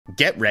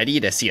Get ready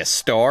to see a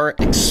star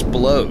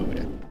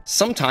explode.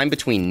 Sometime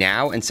between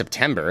now and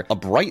September, a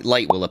bright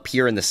light will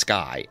appear in the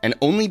sky and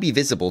only be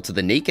visible to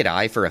the naked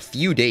eye for a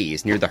few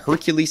days near the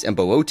Hercules and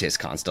Boötis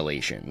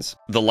constellations.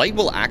 The light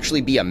will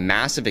actually be a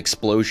massive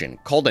explosion,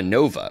 called a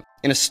nova,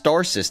 in a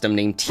star system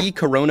named T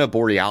Corona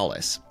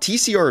Borealis.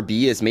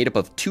 TCRB is made up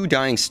of two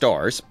dying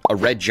stars, a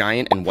red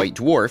giant and white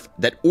dwarf,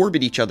 that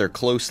orbit each other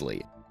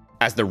closely.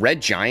 As the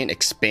red giant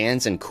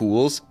expands and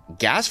cools,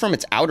 gas from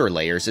its outer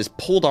layers is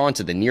pulled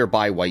onto the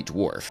nearby white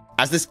dwarf.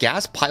 As this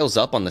gas piles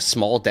up on the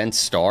small dense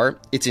star,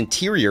 its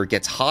interior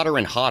gets hotter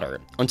and hotter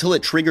until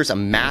it triggers a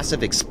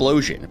massive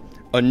explosion,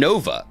 a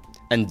nova,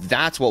 and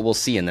that's what we'll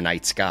see in the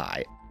night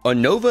sky. A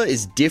nova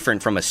is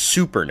different from a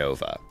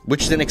supernova,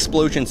 which is an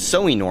explosion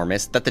so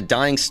enormous that the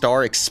dying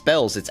star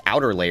expels its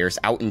outer layers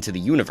out into the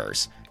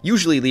universe,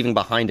 usually leaving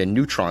behind a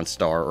neutron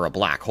star or a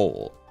black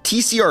hole.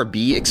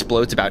 TCRB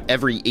explodes about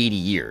every 80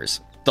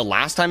 years. The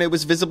last time it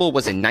was visible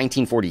was in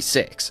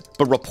 1946,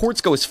 but reports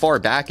go as far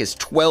back as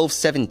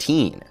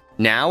 1217.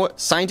 Now,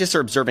 scientists are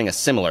observing a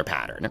similar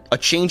pattern, a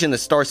change in the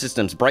star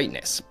system's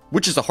brightness,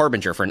 which is a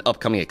harbinger for an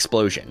upcoming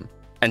explosion.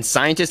 And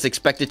scientists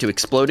expect it to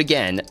explode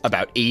again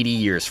about 80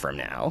 years from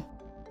now.